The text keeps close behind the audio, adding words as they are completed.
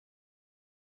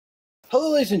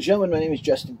Hello ladies and gentlemen, my name is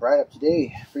Justin Bright.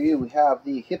 Today for you we have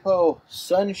the Hippo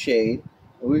Sunshade,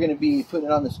 and we're going to be putting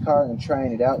it on this car and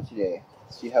trying it out today.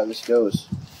 Let's see how this goes.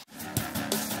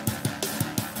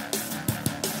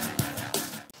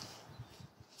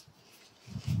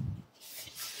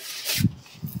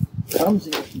 Comes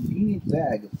in a convenient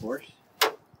bag, of course,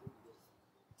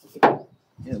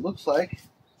 and it looks like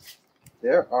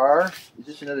there are, is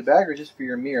this another bag or is this for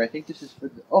your mirror? I think this is for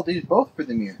the, oh, these are both for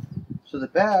the mirror. So the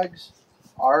bags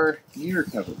are mirror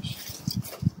covers.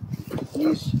 Put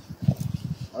these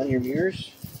on your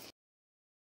mirrors.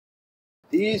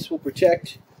 These will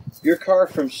protect your car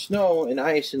from snow and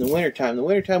ice in the wintertime. In the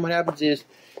wintertime, what happens is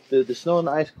the snow and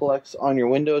the ice collects on your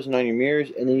windows and on your mirrors,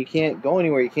 and then you can't go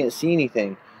anywhere, you can't see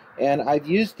anything. And I've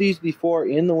used these before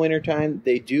in the wintertime.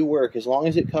 They do work. As long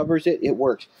as it covers it, it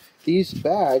works. These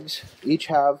bags each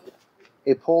have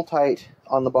a pull tight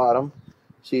on the bottom,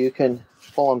 so you can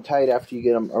pull them tight after you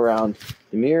get them around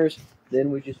the mirrors.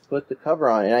 Then we just put the cover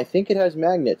on, and I think it has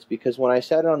magnets because when I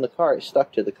sat it on the car, it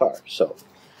stuck to the car. So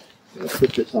I'm going to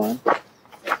put this on.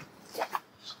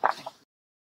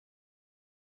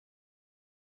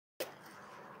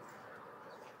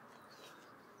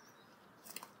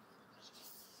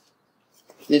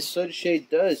 This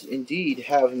sunshade does indeed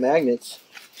have magnets,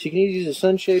 so you can either use a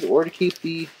sunshade or to keep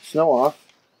the snow off.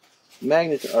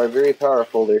 Magnets are very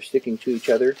powerful. They're sticking to each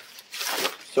other.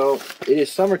 So it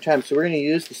is summertime, so we're going to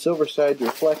use the silver side to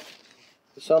reflect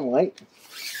the sunlight.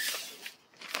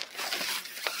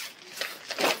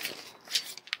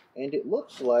 And it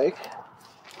looks like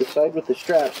the side with the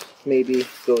straps maybe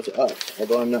goes up,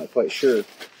 although I'm not quite sure,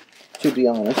 to be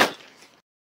honest.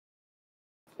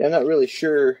 Yeah, I'm not really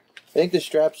sure. I think the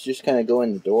straps just kind of go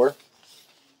in the door,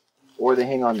 or they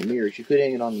hang on the mirrors. You could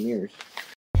hang it on the mirrors.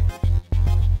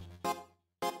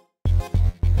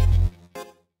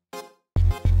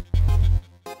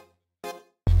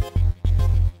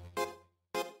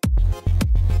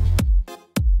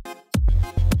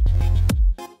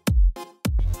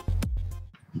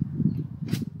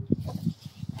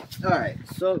 Alright,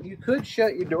 so you could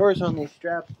shut your doors on these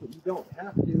straps, but you don't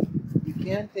have to. You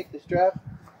can take the strap,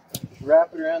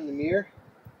 wrap it around the mirror,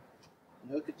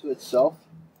 and hook it to itself.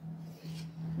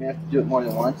 You may have to do it more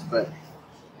than once, but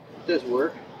it does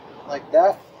work like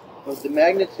that. With the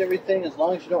magnets and everything, as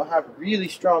long as you don't have really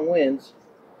strong winds,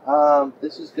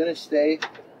 this is going to stay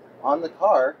on the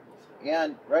car.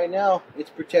 And right now,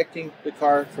 it's protecting the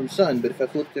car from sun. But if I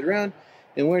flipped it around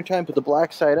in wintertime, put the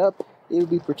black side up, it would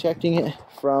be protecting it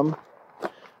from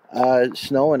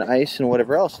snow and ice and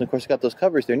whatever else. And of course, it's got those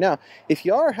covers there. Now, if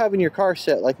you are having your car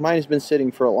set, like mine has been sitting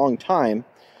for a long time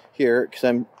here, because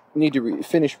I need to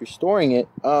finish restoring it,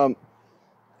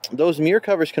 those mirror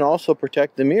covers can also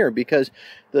protect the mirror, because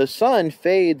the sun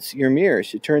fades your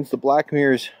mirrors. It turns the black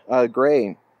mirrors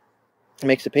gray. It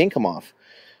makes the paint come off.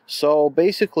 So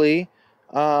basically,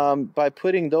 by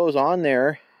putting those on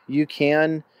there, you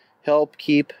can help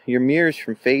keep your mirrors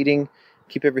from fading,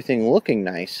 keep everything looking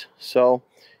nice. So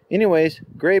anyways,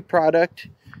 great product,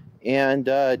 and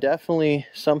definitely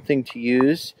something to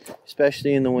use,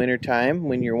 especially in the winter time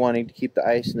when you're wanting to keep the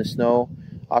ice and the snow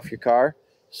off your car.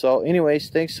 So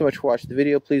anyways, thanks so much for watching the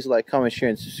video. Please like, comment, share,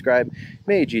 and subscribe.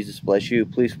 May Jesus bless you.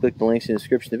 Please click the links in the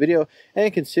description of the video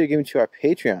and consider giving to our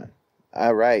Patreon.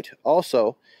 Alright,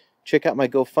 also check out my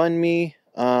GoFundMe.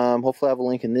 Hopefully I have a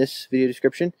link in this video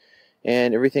description,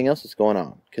 and everything else that's going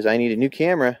on, because I need a new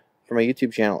camera for my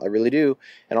YouTube channel. I really do.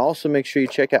 And also make sure you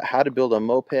check out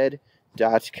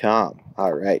howtobuildamoped.com.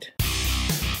 All right.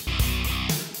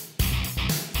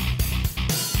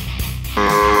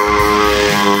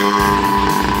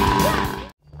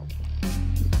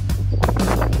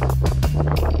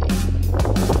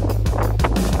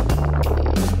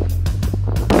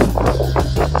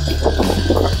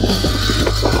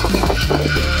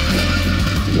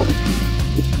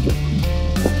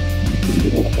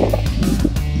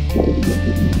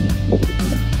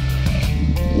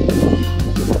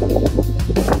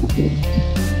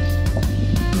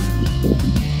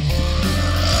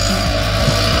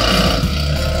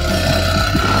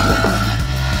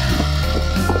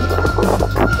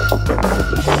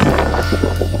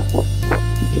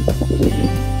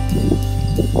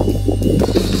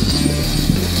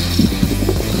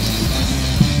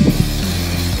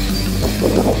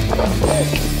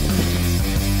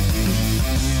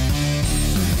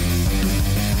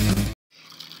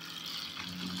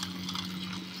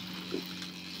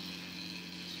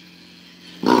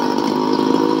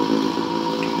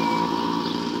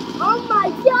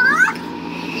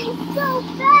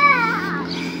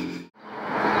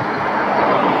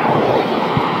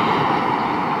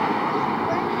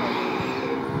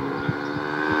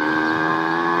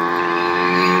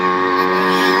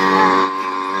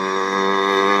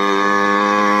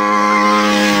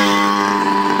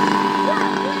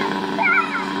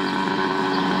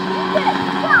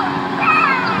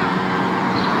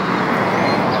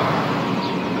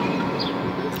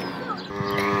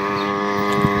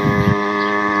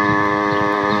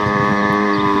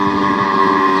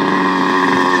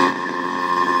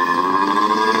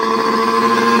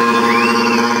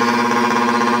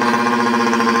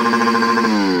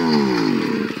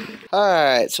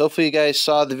 Alright, so hopefully you guys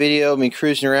saw the video of me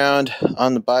cruising around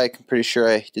on the bike. I'm pretty sure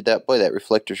I did that. Boy, that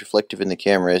reflector's reflective in the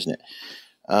camera, isn't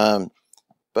it?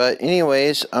 But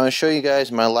anyways, I'm going to show you guys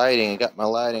my lighting. I got my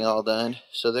lighting all done.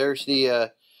 So there's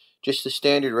the just the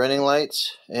standard running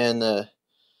lights and the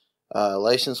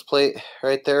license plate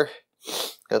right there.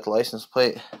 Got the license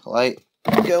plate light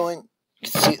going. You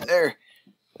can see it there.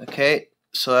 Okay,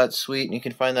 so that's sweet. And you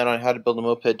can find that on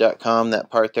howtobuildamoped.com,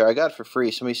 that part there. I got it for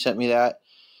free. Somebody sent me that.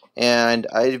 And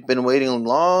I've been waiting a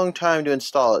long time to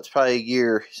install it. It's probably a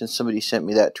year since somebody sent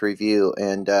me that to review.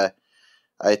 And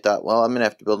I thought, well, I'm going to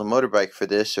have to build a motorbike for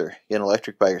this, or get an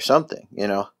electric bike or something, you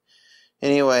know.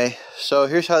 Anyway, so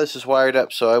here's how this is wired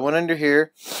up. So I went under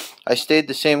here. I stayed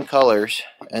the same colors.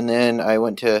 And then I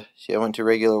went to, see, I went to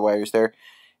regular wires there.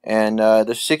 And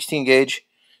the 16 gauge,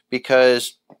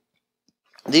 because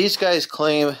these guys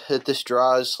claim that this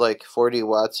draws like 40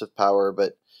 watts of power,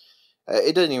 but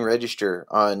it doesn't even register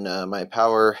on my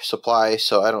power supply,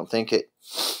 so I don't think it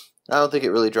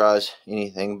really draws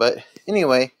anything. But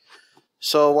anyway,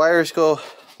 so wires go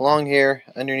along here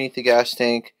underneath the gas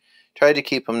tank. Tried to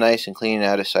keep them nice and clean and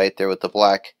out of sight there with the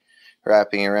black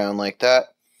wrapping around like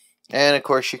that. And of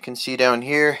course you can see down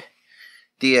here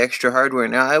the extra hardware.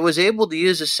 Now I was able to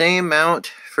use the same mount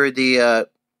for the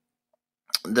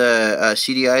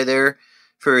CDI there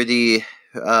for the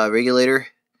regulator.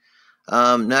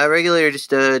 Now regulator,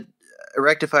 just a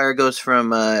rectifier goes from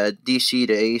DC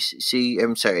to AC.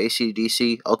 I'm sorry, AC to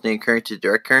DC, alternating current to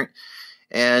direct current,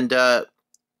 and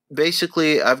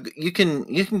basically, you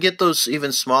can get those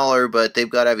even smaller, but they've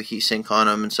got to have a heatsink on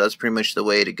them, and so that's pretty much the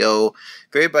way to go.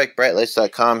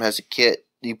 VeryBikeBrightLights.com has a kit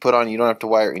you put on. You don't have to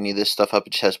wire any of this stuff up.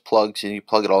 It just has plugs, and you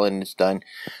plug it all in, and it's done.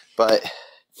 But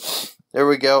there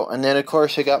we go. And then of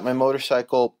course I got my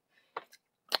motorcycle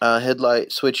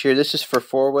headlight switch here. This is for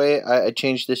 4-way. I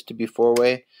changed this to be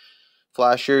 4-way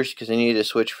flashers because I needed a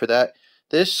switch for that.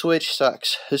 This switch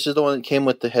sucks. This is the one that came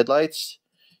with the headlights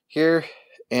here,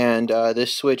 and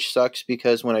this switch sucks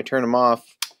because when I turn them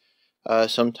off,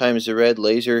 sometimes the red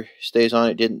laser stays on.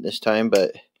 It didn't this time,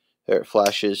 but there it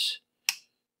flashes.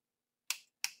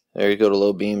 There you go to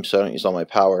low beam, so I don't use all my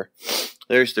power.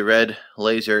 There's the red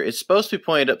laser. It's supposed to be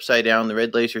pointed upside down. The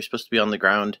red laser is supposed to be on the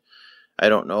ground. I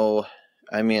don't know.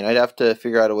 I mean, I'd have to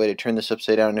figure out a way to turn this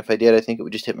upside down. And if I did, I think it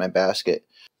would just hit my basket.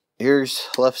 Here's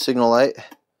left signal light,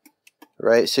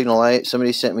 right signal light.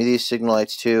 Somebody sent me these signal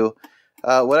lights too.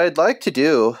 What I'd like to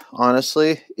do,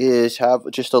 honestly, is have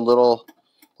just a little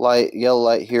light, yellow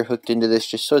light here hooked into this,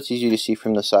 just so it's easy to see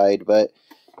from the side. But,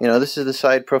 you know, this is the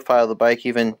side profile of the bike.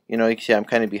 Even, you know, you can see I'm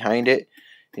kind of behind it,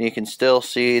 and you can still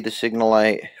see the signal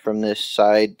light from this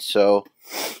side. So,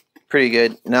 pretty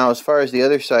good. Now, as far as the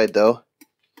other side, though,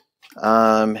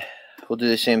 we'll do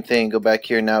the same thing. Go back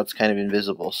here. Now it's kind of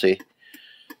invisible. See?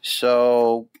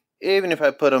 So even if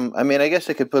I put them, I mean, I guess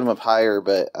I could put them up higher,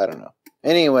 but I don't know.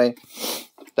 Anyway,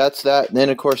 that's that. And then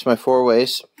of course my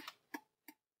 4-ways,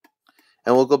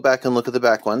 and we'll go back and look at the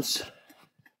back ones.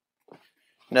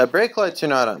 Now brake lights are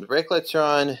not on. The brake lights are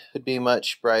on. Would be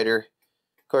much brighter.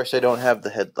 Of course, I don't have the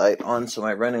headlight on, so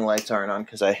my running lights aren't on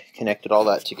because I connected all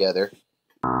that together.